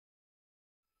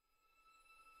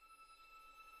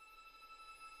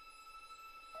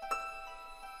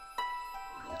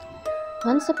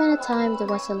Once upon a time, there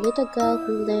was a little girl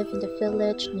who lived in the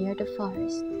village near the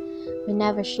forest.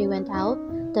 Whenever she went out,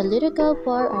 the little girl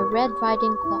wore a red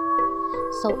riding cloak,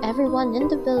 so everyone in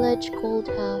the village called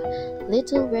her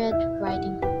Little Red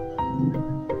Riding Hood.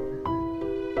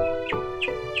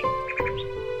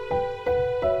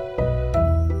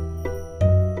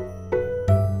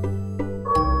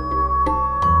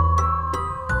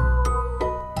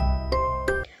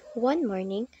 One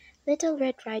morning, Little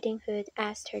Red Riding Hood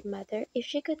asked her mother if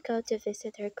she could go to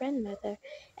visit her grandmother,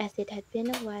 as it had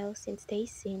been a while since they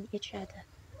seen each other.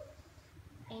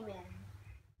 Amen.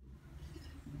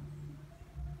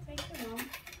 Thank you, Mom.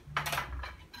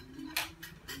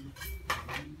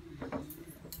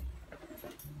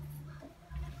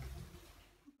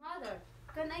 Mother,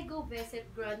 can I go visit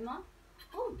Grandma?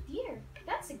 Oh dear,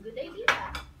 that's a good idea.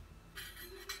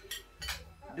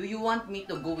 Do you want me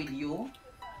to go with you?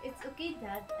 It's okay,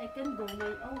 Dad. I can go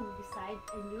my own. Besides,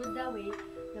 I knew the way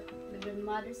the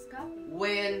grandmother's copy.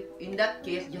 Well, in that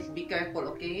case, just be careful,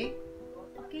 okay?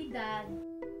 Okay, Dad.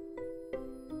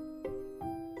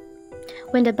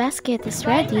 When the basket is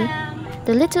Bye, ready, ma'am.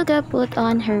 the little girl put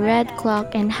on her red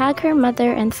cloak and hugged her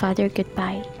mother and father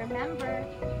goodbye. Remember,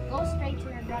 go straight to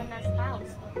your grandma's house.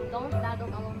 Don't dawdle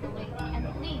along the way. And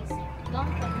please,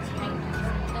 don't talk to strangers.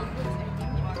 The woods are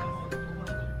dangerous.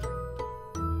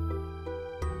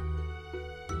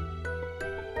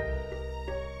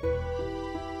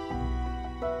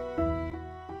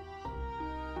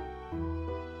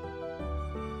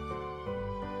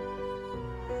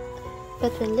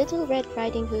 But when Little Red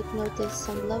Riding Hood noticed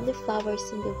some lovely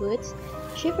flowers in the woods,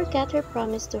 she forgot her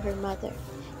promise to her mother.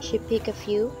 She picked a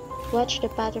few, watched the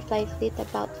butterfly flit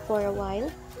about for a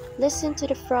while, listened to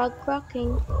the frog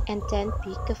croaking, and then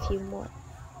picked a few more.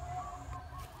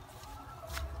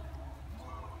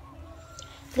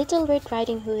 Little Red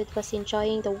Riding Hood was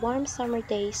enjoying the warm summer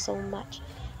day so much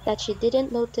that she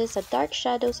didn't notice the dark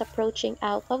shadows approaching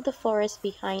out of the forest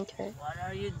behind her. What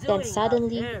are you Then doing out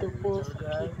suddenly here, the wolf little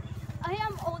girl? appeared. I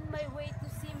am on my way to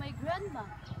see my grandma,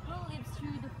 who lives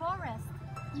through the forest,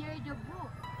 near the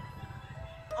brook.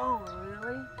 Oh,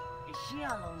 really? Is she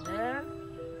alone there?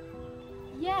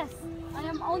 Yes, I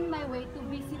am on my way to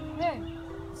visit her.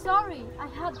 Sorry, I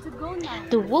have to go now.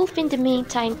 The wolf in the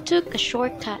meantime took a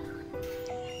shortcut.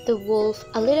 The wolf,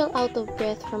 a little out of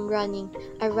breath from running,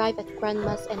 arrived at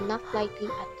Grandma's and knocked lightly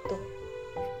at the door.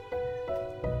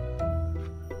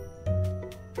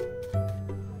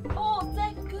 Oh,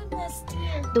 thank goodness,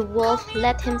 dear. The wolf Come in,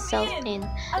 let come himself in.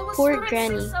 I was Poor worried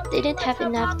Granny since something didn't would have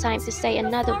enough happened time to say in the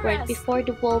another word forest. before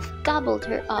the wolf gobbled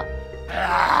her up.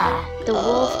 Ah, The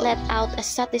wolf let out a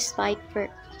satisfied purr.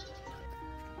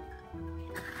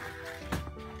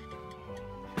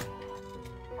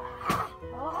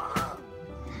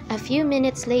 A few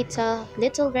minutes later,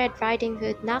 Little Red Riding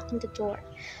Hood knocked on the door.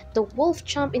 The wolf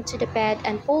jumped into the bed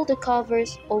and pulled the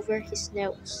covers over his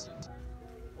nose.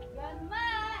 Grandma,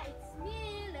 it's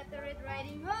me, Little Red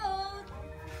Riding Hood.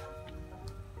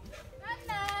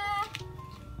 Grandma!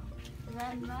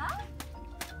 Grandma?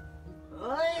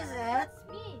 Who is it?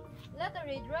 It's me, Little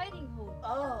Red Riding Hood.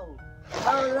 Oh,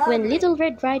 how lovely. When Little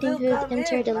Red Riding Do Hood come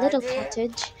entered in, the my little dear.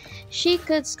 cottage, she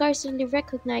could scarcely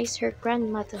recognize her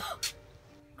grandmother.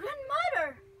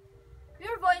 Grandmother!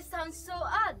 Your voice sounds so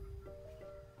odd.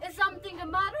 Is something the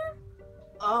matter?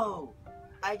 Oh,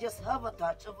 I just have a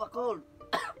touch of a cold.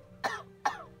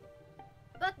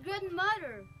 But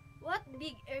grandmother, what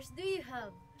big ears do you have?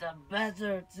 The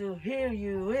better to hear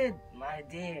you with, my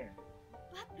dear.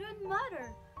 But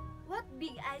grandmother, what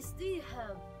big eyes do you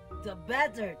have? The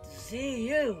better to see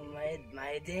you,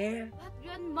 my dear. But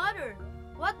grandmother,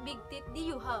 what big teeth do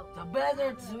you have? The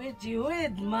better to eat you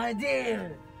with, my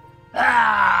dear.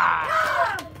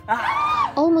 Ah!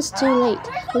 Ah! Almost too late,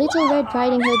 Little Red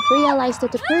Riding Hood realized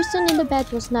that the person in the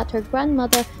bed was not her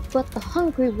grandmother, but the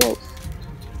hungry wolf.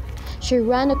 She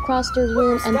ran across the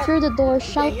room and through the door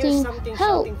shouting,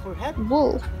 "Help!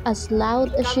 Wolf!" as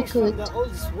loud as she could. The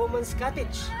old woman's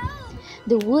cottage.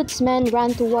 The woodsman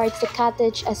ran towards the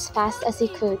cottage as fast as he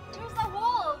could. There's a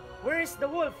wolf! Where is the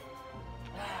wolf?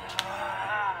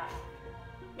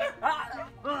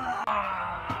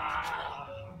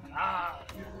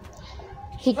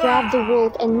 He grabbed the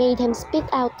wolf and made him spit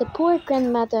out the poor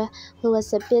grandmother, who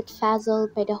was a bit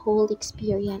frazzled by the whole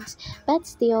experience, but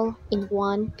still in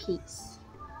one piece.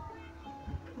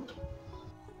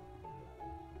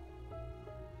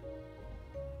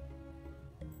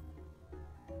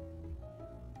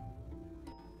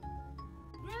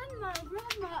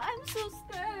 Grandma, I'm so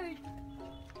scared.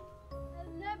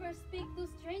 I'll never speak to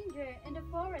stranger in the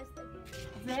forest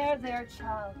again. There,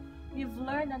 child. You've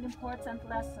learned an important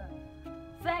lesson.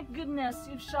 Thank goodness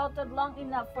you've shouted long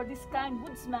enough for this kind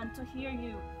woodsman to hear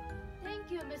you. Thank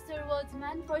you, Mr.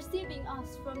 Woodsman, for saving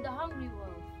us from the hungry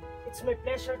wolf. It's my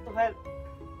pleasure to help.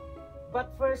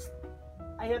 But first,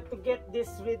 I have to get this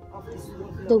rid of this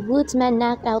wolf. The woodsman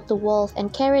knocked out the wolf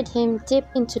and carried him deep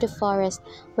into the forest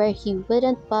where he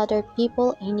wouldn't bother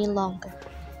people any longer.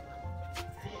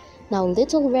 Now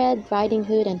Little Red Riding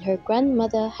Hood and her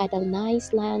grandmother had a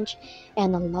nice lunch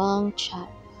and a long chat.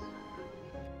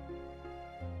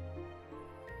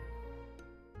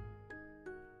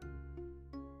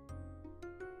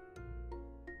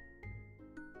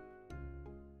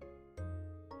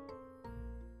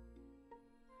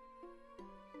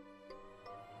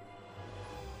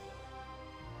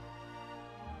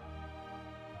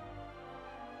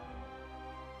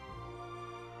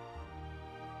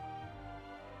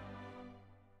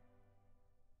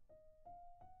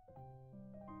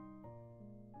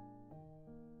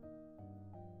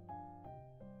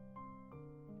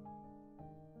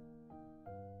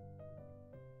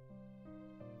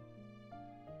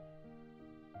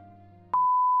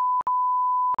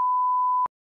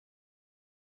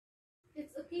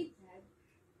 It's okay, Dad.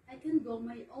 I can go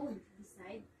my own.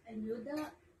 Besides, I know the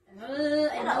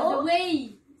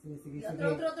way. Sige.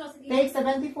 Sige. Take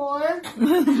 74.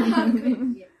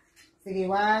 Sige. Sige,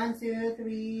 1, 2,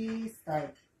 3,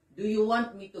 start. Do you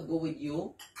want me to go with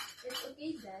you? It's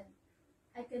okay, Dad.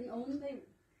 I can own my.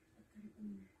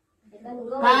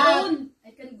 Cut.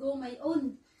 I can go my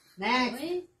own. Next.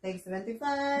 Way. Take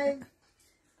 75.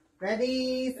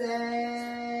 Ready,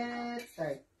 set,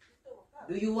 start.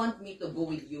 Do you want me to go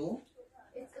with you?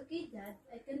 It's okay, Dad.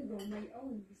 I can go my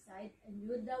own. Besides, I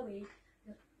knew the way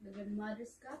the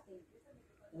grandmother's cottage.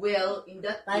 Well, in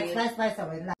that case, Spice,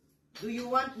 wait lang. do you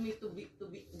want me to be Do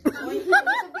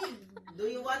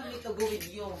you want me to go with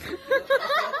you?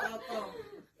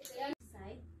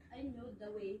 Besides, I know the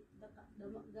way the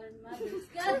grandmother's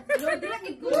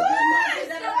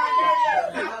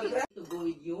To go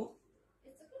with you?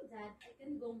 It's okay, Dad. I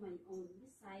can go my own.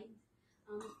 Besides,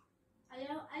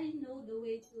 I know the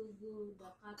way to do the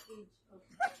cottage of.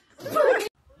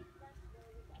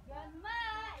 Grandma,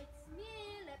 it's me,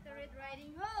 Little Red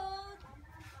Riding Hood.